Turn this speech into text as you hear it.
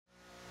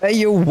Hey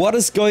yo, what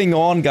is going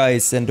on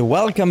guys, and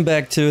welcome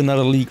back to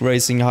another League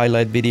Racing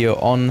highlight video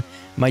on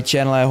my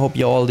channel. I hope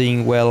you're all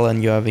doing well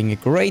and you're having a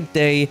great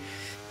day.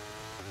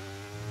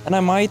 And I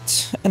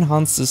might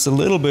enhance this a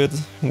little bit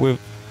with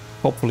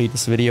hopefully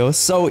this video.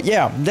 So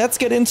yeah, let's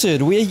get into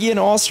it. We're here in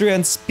Austria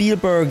and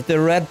Spielberg, the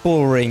Red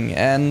Bull Ring,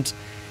 and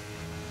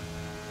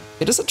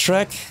it is a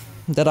track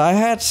that I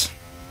had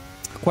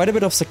quite a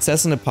bit of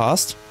success in the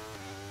past.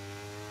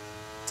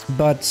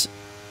 But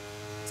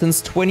since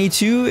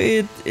 22,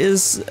 it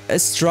is a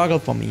struggle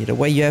for me. The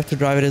way you have to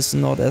drive it is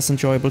not as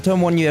enjoyable.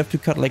 Turn 1, you have to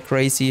cut like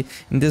crazy.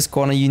 In this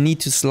corner, you need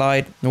to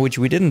slide, which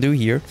we didn't do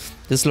here.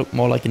 This looked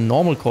more like a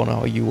normal corner,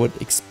 how you would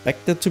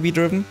expect it to be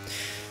driven.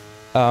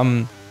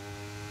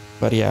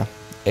 But yeah,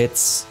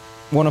 it's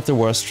one of the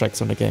worst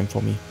tracks on the game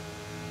for me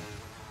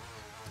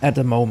at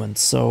the moment.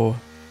 So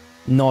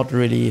not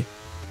really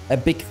a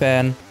big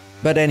fan.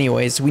 But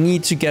anyways, we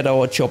need to get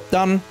our job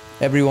done.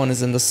 Everyone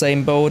is in the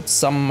same boat.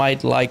 Some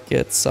might like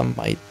it, some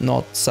might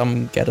not.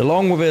 Some get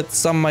along with it,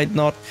 some might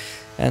not.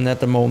 And at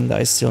the moment,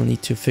 I still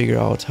need to figure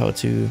out how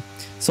to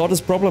sort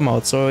this problem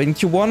out. So in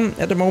Q1,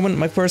 at the moment,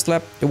 my first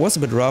lap, it was a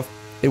bit rough.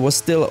 It was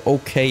still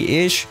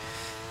okay-ish.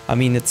 I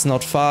mean, it's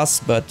not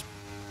fast, but,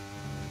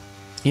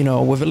 you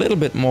know, with a little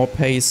bit more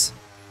pace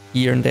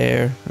here and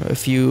there, a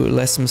few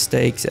less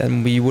mistakes,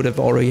 and we would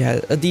have already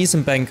had a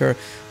decent banker,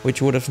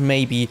 which would have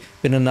maybe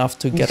been enough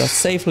to get us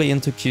safely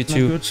into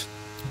Q2.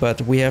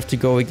 But we have to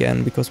go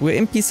again because we're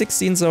in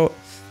P16, so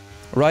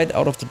right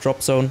out of the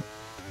drop zone.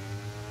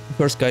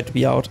 First guy to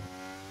be out.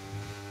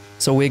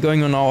 So we're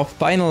going on our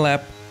final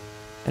lap,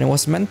 and it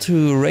was meant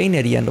to rain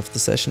at the end of the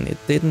session. It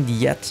didn't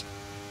yet.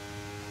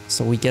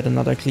 So we get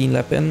another clean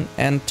lap in,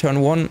 and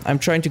turn 1, I'm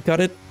trying to cut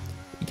it,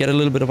 get a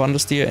little bit of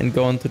understeer and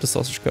go into the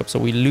sausage curb. So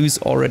we lose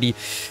already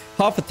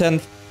half a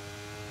tenth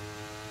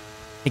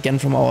again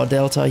from our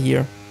delta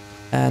here.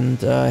 And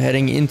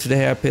heading into the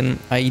hairpin,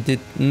 I did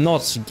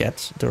not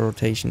get the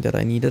rotation that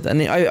I needed.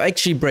 And I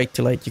actually braked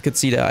too late. You could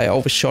see that I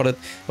overshot it.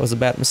 It was a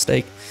bad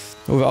mistake.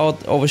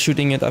 Without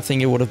overshooting it, I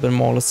think it would have been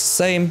more or less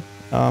the same.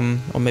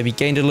 Or maybe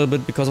gained a little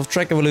bit because of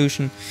track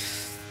evolution.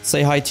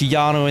 Say hi to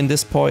Jano in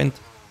this point.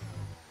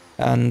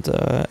 And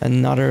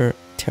another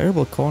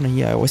terrible corner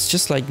here. I was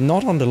just like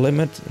not on the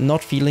limit,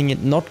 not feeling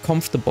it, not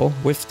comfortable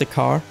with the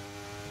car.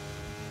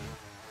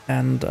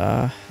 And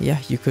yeah,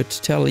 you could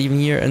tell even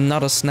here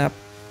another snap.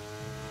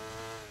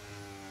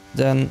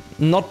 Then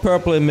not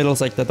purple in middle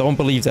sector, don't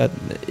believe that.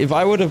 If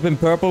I would have been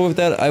purple with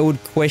that, I would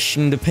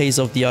question the pace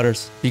of the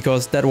others,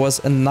 because that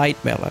was a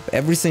nightmare lap.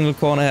 Every single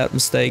corner had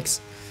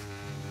mistakes.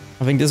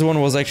 I think this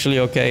one was actually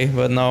okay,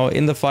 but now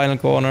in the final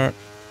corner,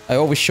 I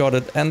overshot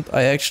it and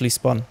I actually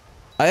spun.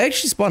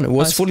 It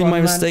was fully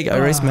my mistake. I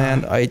raised my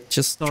hand, I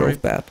just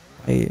drove bad.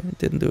 I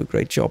didn't do a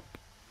great job.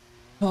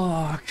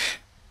 Fuck.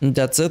 And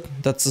that's it,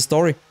 that's the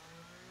story.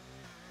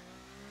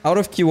 Out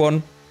of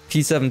Q1.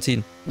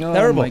 P17. Oh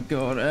Terrible. My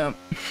god.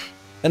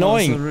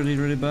 Annoying. That was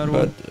a really bad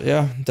one. But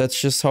yeah, that's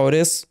just how it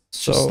is.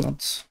 So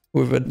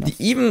with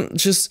it, even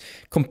just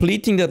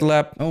completing that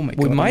lap, oh my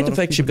god, we might have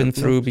actually been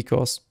through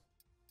because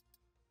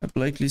I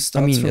mean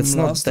it's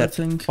not that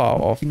far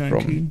off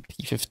from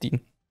P15.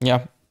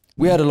 Yeah,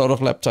 we had a lot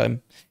of lap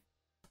time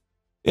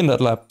in that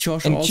lap.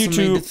 Josh and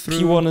Q2,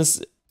 P1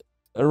 is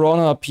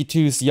Rona,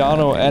 P2 is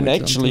Jano, and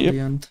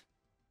actually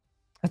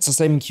it's the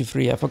same in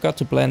Q3. I forgot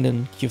to blend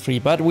in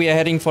Q3, but we are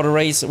heading for the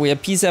race. We are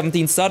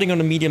P17 starting on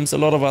the mediums. A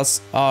lot of us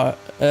are,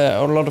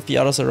 a lot of the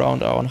others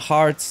around are on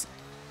hards.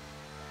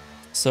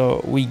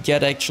 So we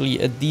get actually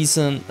a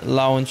decent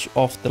launch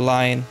off the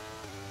line.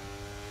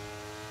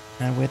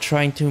 And we're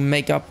trying to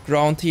make up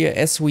ground here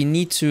as we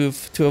need to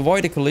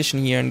avoid a collision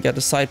here and get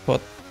a side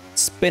pod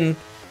spin.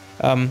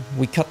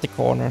 We cut the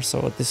corner,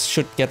 so this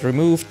should get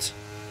removed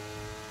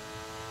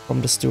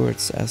from the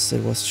stewards, as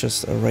it was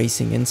just a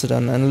racing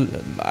incident,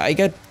 and I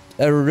get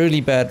a really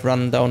bad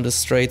run down the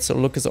straight, so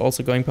Luke is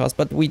also going past,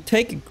 but we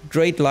take a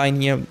great line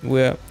here.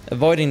 We're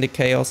avoiding the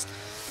chaos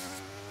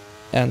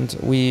and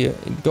we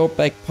go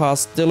back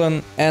past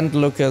Dylan and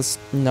Lucas.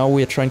 Now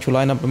we're trying to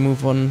line up a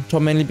move on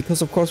Tom, mainly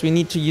because of course we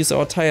need to use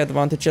our tire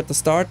advantage at the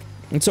start,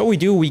 and so we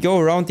do. We go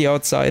around the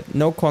outside,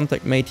 no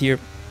contact made here.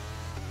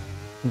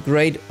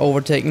 Great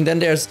overtaking. Then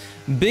there's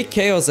big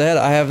chaos ahead.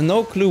 I have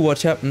no clue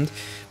what happened,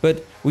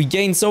 but we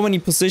gained so many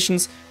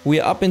positions.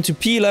 We're up into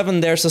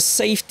P11. There's a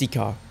safety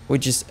car,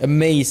 which is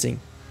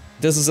amazing.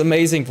 This is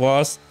amazing for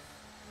us.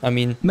 I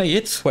mean,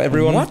 for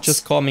everyone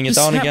just calming it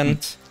down again.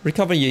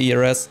 Recover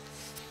your ERS.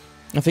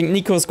 I think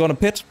Nico's gonna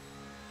pit.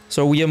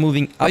 So we are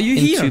moving up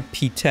into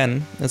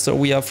P10. And so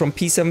we are from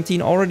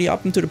P17 already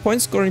up into the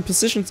point scoring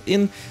positions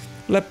in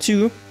lap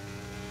 2.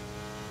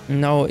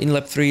 Now in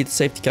lap 3, the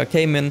safety car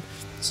came in.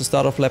 So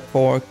start off lap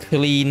 4,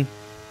 clean,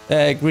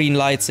 green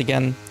lights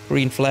again,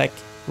 green flag,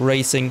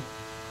 racing.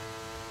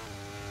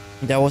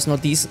 That was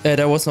not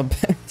that was not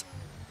bad.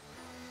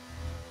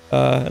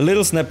 A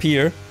little snap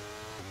here,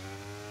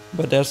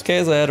 but there's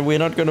chaos ahead. We're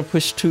not gonna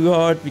push too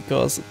hard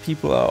because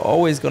people are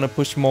always gonna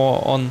push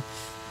more on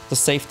the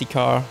safety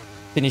car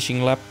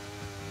finishing lap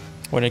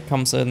when it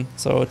comes in.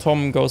 So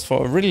Tom goes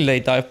for a really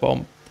late dive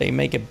bomb. They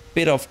make a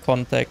bit of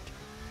contact.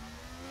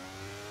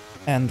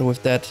 And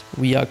with that,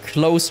 we are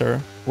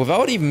closer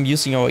without even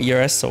using our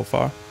ERS so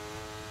far.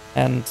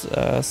 And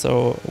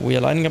so we are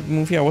lining up the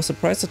move here. I was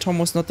surprised that Tom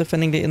was not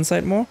defending the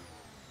inside more.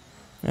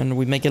 And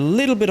we make a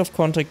little bit of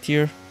contact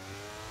here.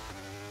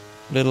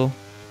 Little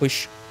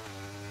push.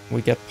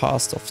 We get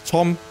past of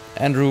Tom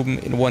and Ruben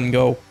in one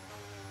go.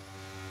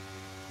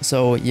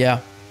 So yeah,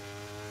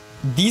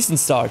 decent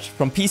start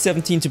from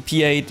P17 to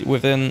P8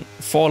 within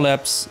 4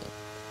 laps.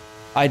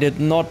 I did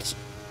not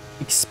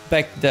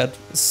expect that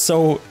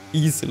so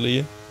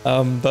easily.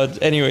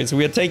 But anyways,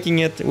 we are taking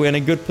it. We're in a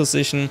good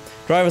position.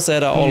 Drivers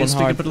that are all on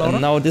hard.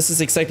 And now this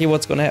is exactly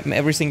what's going to happen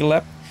every single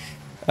lap.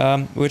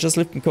 We're just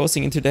lifting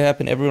coasting into the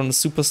hairpin. Everyone is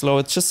super slow.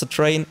 It's just a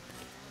train.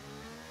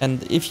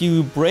 And if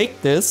you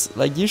break this,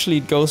 like usually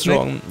it goes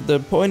wrong. The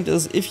point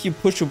is if you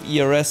push with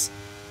ERS,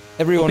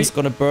 everyone's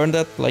going to burn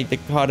that, like the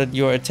car that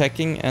you're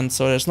attacking. And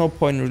so there's no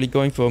point in really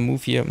going for a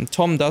move here. And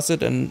Tom does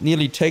it and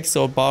nearly takes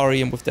out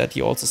Barry. And with that,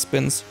 he also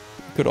spins.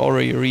 You could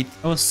already read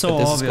that was so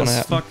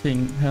obvious.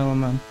 Fucking hell,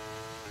 man.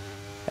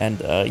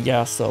 And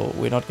yeah, so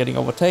we're not getting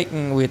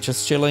overtaken. We're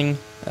just chilling,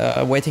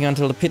 waiting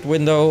until the pit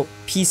window.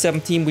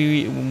 P17,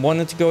 we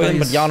wanted to go in,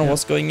 but Jano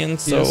was going in.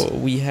 So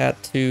we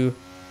had to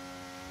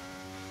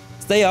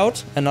stay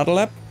out another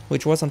lap,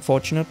 which was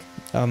unfortunate.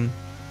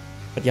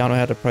 But Jano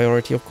had a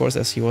priority, of course,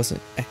 as he was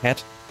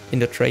ahead in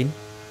the train.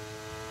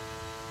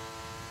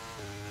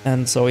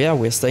 And so, yeah,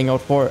 we're staying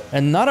out for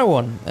another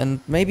one. And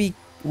maybe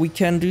we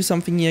can do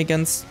something here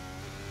against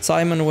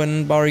Simon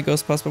when Barry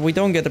goes past. But we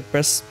don't get the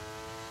best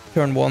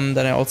turn 1.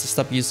 Then I also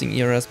stopped using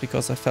ERS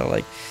because I felt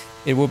like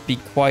it would be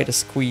quite a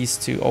squeeze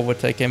to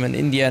overtake him. And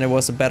in the end, it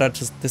was a better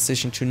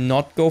decision to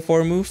not go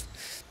for a move.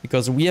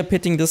 Because we are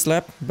pitting this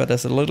lap. But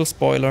as a little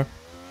spoiler,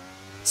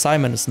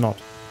 Simon is not,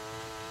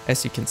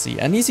 as you can see,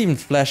 and he's even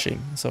flashing.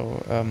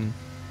 So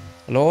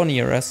low on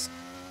ERS,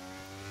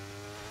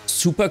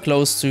 super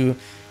close to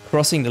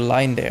crossing the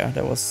line there.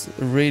 That was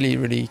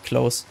really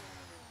close.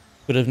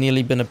 Could have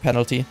nearly been a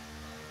penalty.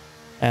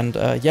 And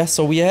yeah,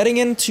 so we are heading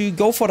in to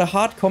go for the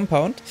hard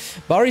compound.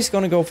 Barry's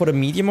gonna go for the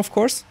medium, of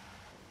course,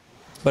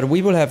 but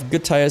we will have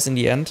good tires in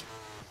the end.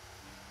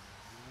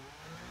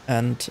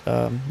 And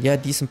yeah,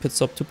 decent pit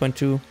stop,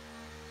 2.2,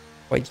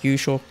 quite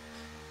usual.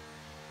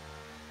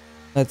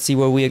 Let's see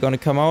where we are going to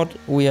come out.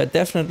 We are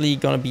definitely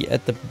going to be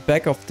at the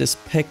back of this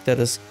pack that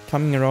is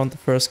coming around the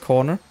first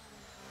corner.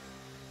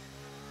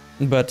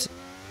 But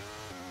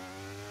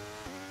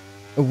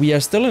we are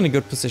still in a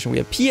good position. We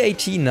are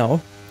P18 now.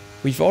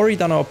 We've already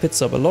done our pit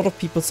stop. A lot of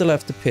people still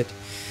have to pit.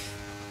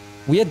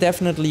 We are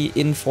definitely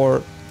in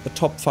for the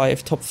top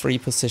 5, top 3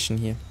 position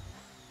here.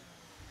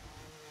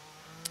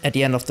 At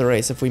the end of the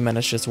race, if we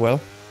manage as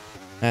well.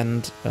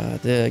 And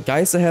the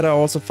guys ahead are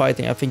also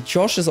fighting. I think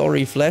Josh is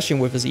already flashing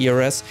with his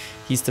ERS.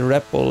 He's the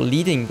Red Bull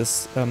leading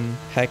this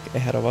pack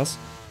ahead of us.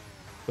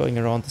 Going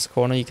around this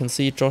corner, you can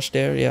see Josh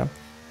there, yeah.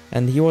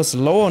 And he was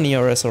low on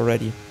ERS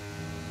already.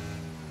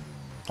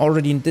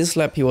 Already in this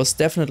lap, he was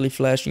definitely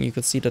flashing. You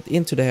could see that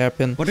into the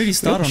hairpin. What did he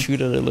start on?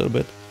 Shoot it a little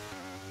bit.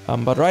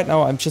 But right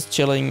now, I'm just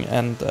chilling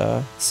and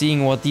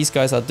seeing what these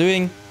guys are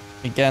doing.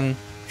 Again,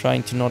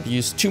 trying to not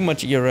use too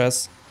much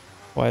ERS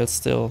while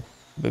still...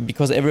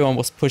 Because everyone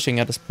was pushing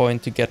at this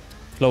point to get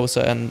closer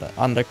and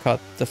undercut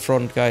the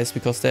front guys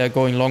because they are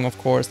going long, of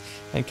course,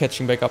 and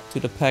catching back up to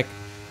the pack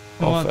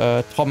of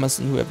Thomas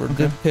and whoever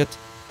did pit.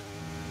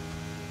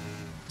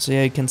 So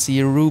yeah, you can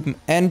see Ruben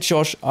and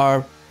Josh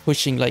are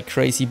pushing like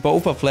crazy.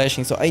 Both are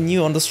flashing, so I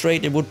knew on the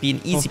straight it would be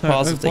an easy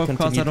pass if they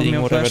continue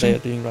doing whatever they are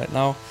doing right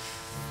now.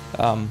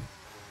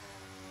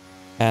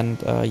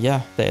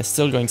 Yeah, they are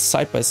still going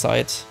side by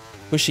side,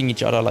 pushing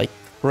each other like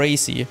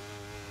crazy.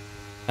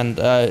 And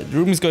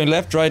Ruben's going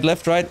left, right.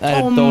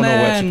 I don't know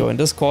where to go. In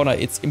this corner,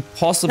 it's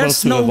impossible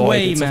to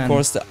avoid. It's, of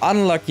course, the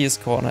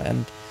unluckiest corner.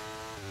 And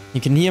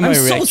you can hear my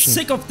reaction. I'm so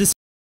sick of this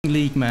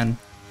league, man.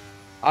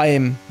 I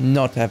am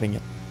not having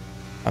it.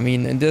 I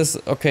mean, in this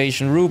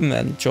occasion, Ruben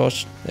and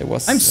Josh, there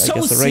was, I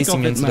guess, a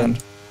racing incident.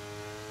 Man.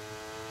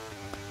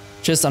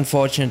 Just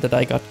unfortunate that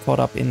I got caught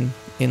up in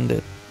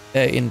this.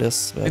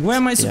 Like, where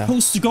am I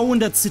supposed to go in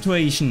that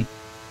situation?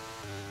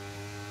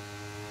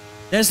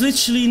 There's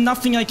literally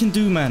nothing I can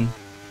do, man.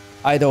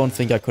 I don't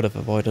think I could have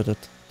avoided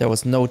it. There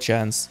was no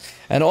chance.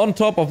 And on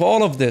top of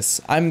all of this,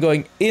 I'm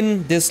going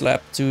in this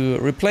lap to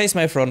replace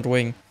my front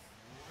wing.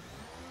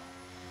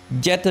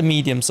 Get the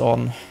mediums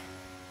on.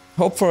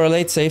 Hope for a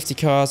late safety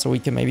car so we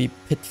can maybe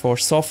pit for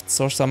softs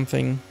or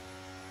something.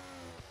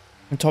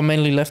 And Tom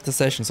mainly left the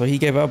session, so he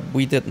gave up.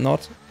 We did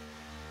not.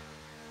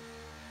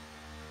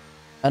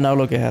 And now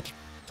look ahead.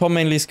 Tom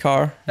Mainley's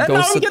car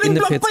ghosted in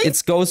the pits.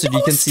 It's ghosted,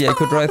 you can see. I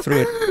could drive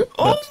through it.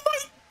 But,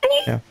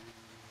 yeah.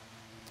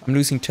 I'm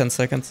losing 10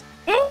 seconds.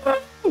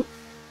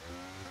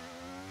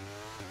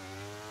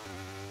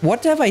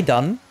 What have I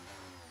done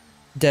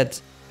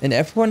that in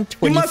F1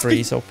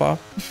 23 so far?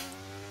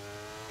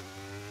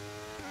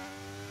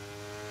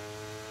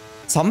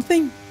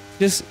 Something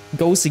just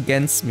goes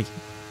against me.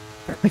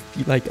 I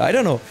feel like, I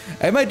don't know.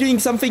 Am I doing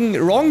something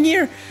wrong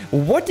here?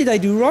 What did I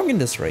do wrong in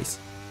this race?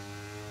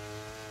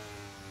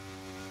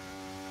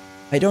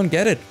 I don't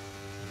get it.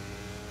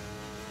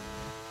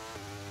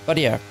 But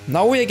yeah,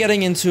 now we are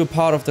getting into a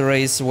part of the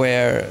race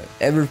where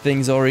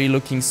everything's already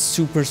looking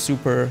super,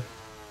 super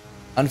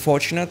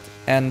unfortunate.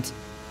 And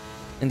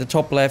in the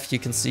top left, you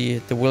can see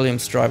the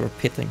Williams driver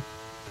pitting.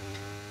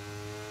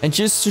 And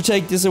just to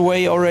take this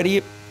away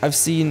already, I've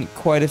seen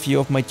quite a few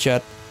of my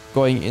chat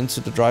going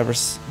into the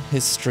driver's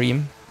his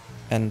stream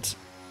and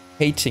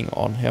hating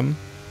on him,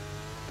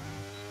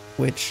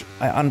 which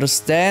I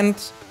understand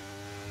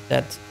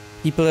that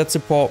people that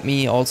support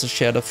me also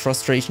share the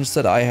frustrations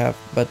that I have.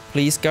 But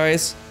please,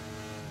 guys,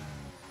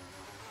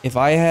 if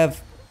I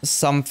have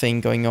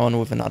something going on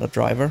with another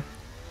driver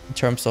in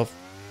terms of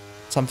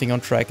something on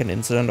track, an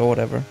incident or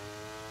whatever,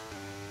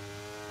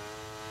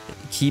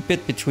 keep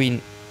it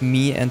between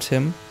me and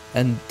him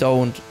and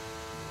don't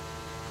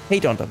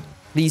hate on them.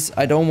 Please,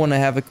 I don't want to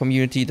have a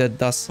community that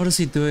does... What is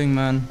he doing,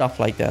 man? Stuff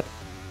like that.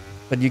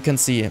 But you can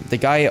see him. The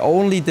guy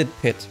only did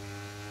pit.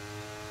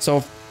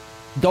 So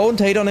don't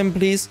hate on him,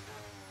 please.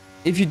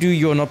 If you do,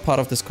 you're not part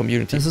of this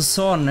community. This is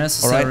so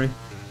unnecessary. Right?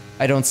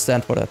 I don't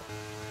stand for that.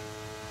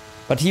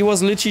 But he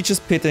was literally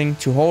just pitting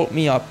to hold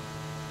me up,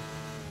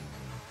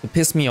 to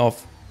piss me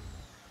off.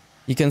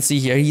 You can see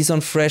here, he's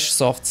on fresh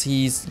softs.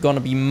 He's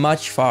gonna be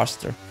much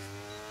faster.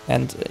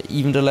 And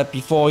even the lap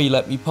before, he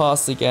let me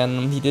pass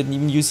again. He didn't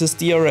even use his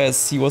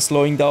DRS. He was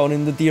slowing down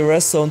in the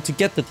DRS zone to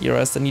get the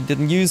DRS, and he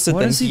didn't use it.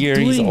 And here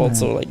he's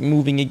also like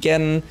moving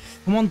again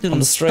on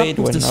the straight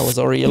when I was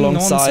already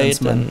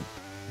alongside. And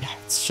yeah,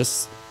 it's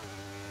just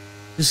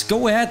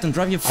go ahead and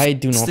drive your I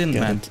do not stint,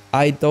 get man. it.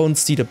 I don't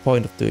see the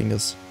point of doing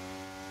this.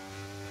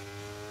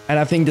 And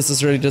I think this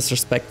is really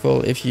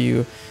disrespectful if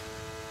you're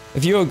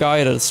a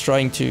guy that is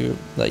trying to,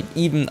 like,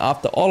 even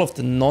after all of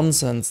the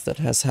nonsense that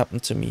has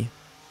happened to me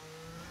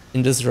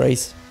in this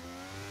race.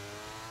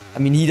 I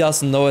mean, he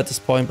doesn't know at this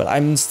point, but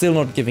I'm still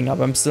not giving up.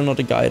 I'm still not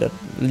a guy that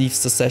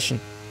leaves the session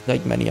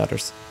like many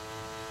others.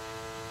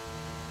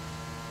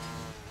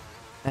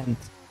 And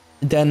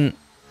then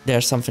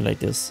there's something like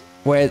this,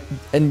 where,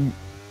 and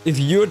if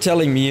you're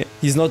telling me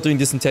he's not doing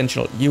this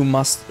intentional, you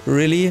must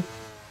really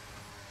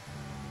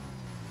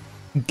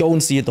go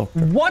and see a doctor.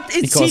 What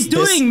is he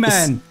doing,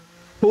 man?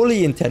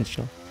 Fully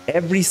intentional.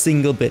 Every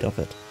single bit of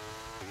it.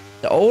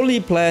 The only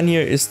plan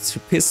here is to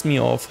piss me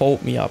off,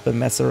 hold me up, and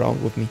mess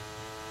around with me.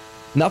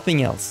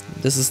 Nothing else.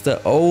 This is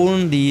the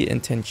only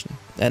intention.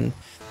 And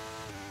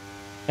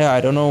yeah,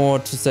 I don't know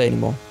what to say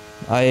anymore.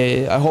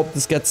 I hope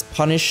this gets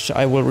punished.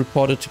 I will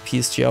report it to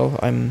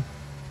PSGL.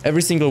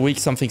 Every single week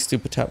something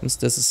stupid happens.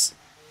 This is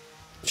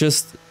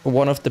just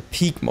one of the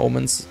peak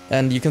moments.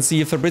 And you can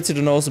see Fabrizio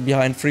Donoso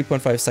behind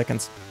 3.5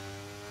 seconds.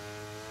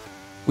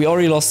 We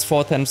already lost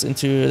 4 attempts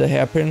into the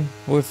hairpin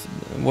with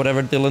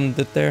whatever Dylan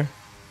did there.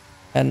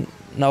 And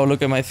now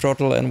look at my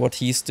throttle and what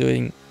he's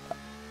doing.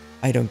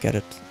 I don't get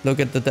it. Look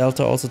at the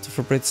delta also to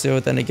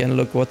Fabrizio. Then again,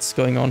 look what's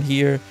going on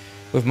here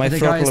with my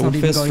throttle, with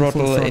his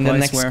throttle in the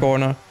next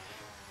corner.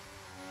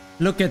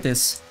 Look at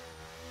this.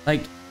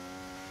 Like,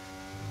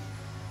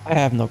 I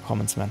have no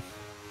comments, man.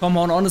 Come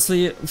on,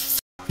 honestly, f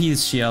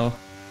PSGL.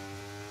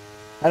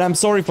 And I'm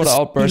sorry for the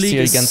outburst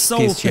here against so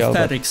PSGL.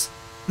 Pathetic.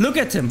 Look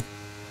at him.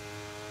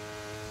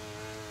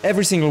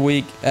 Every single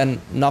week, and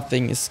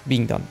nothing is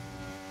being done.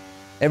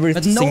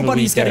 But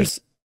nobody's getting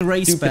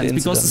race banned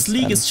because this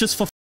league is just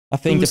for I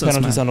think the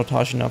penalties are not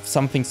harsh enough.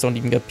 Some things don't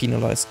even get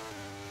penalized.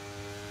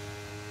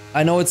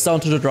 I know it's down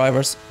to the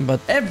drivers, but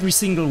every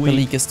single week the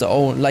league is the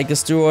only, like the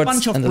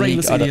stewards and the league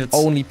are the idiots.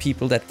 only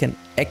people that can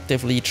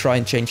actively try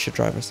and change the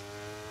drivers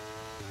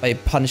by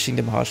punishing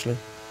them harshly.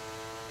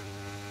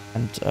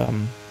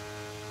 And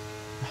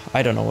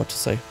I don't know what to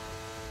say.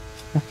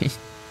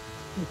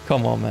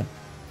 Come on, man.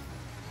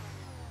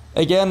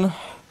 Again,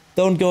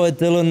 don't go at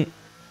Dylan.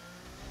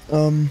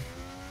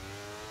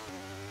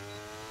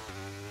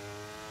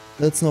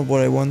 That's not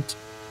what I want.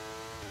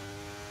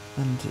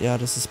 And yeah,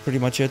 this is pretty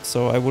much it.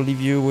 So I will leave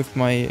you with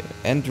my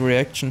end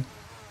reaction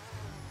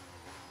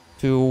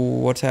to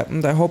what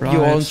happened. I hope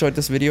you all enjoyed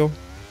this video.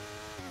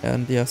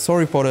 And yeah,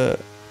 sorry for the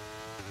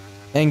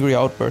angry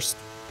outburst.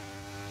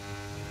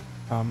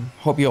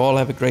 Hope you all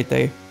have a great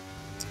day.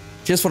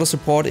 Cheers for the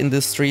support in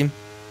this stream.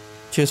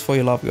 Cheers for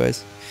your love,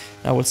 guys.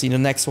 I will see you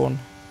in the next one.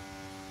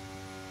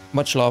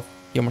 Much love,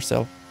 your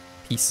Marcel.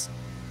 Peace.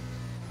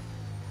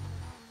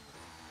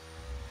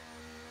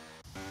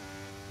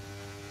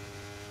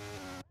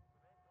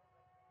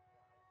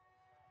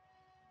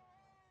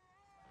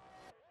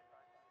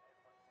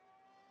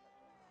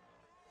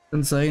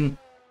 Insane.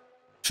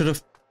 Should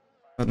have...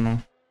 I don't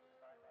know.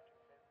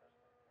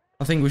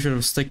 I think we should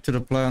have stuck to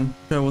the plan.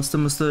 That was the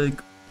mistake.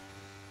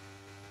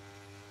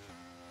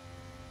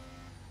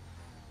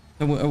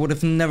 I would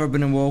have never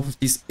been involved with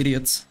these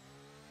idiots.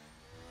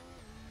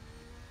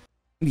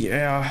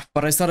 Yeah,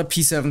 but I started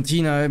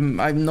P17.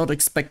 I'm not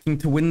expecting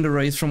to win the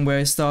race from where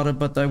I started,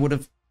 but I would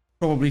have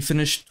probably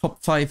finished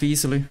top 5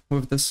 easily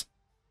with this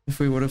if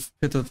we would have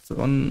pitted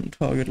on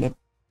target lap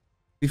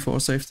before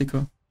safety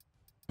car.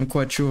 I'm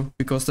quite sure,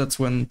 because that's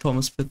when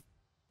Thomas pit.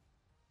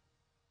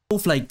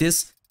 Move like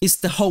this is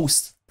the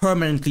host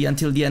permanently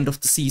until the end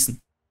of the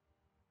season.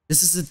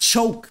 This is a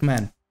joke,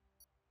 man.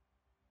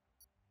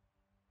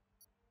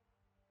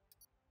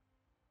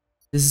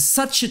 This is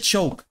such a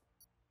joke.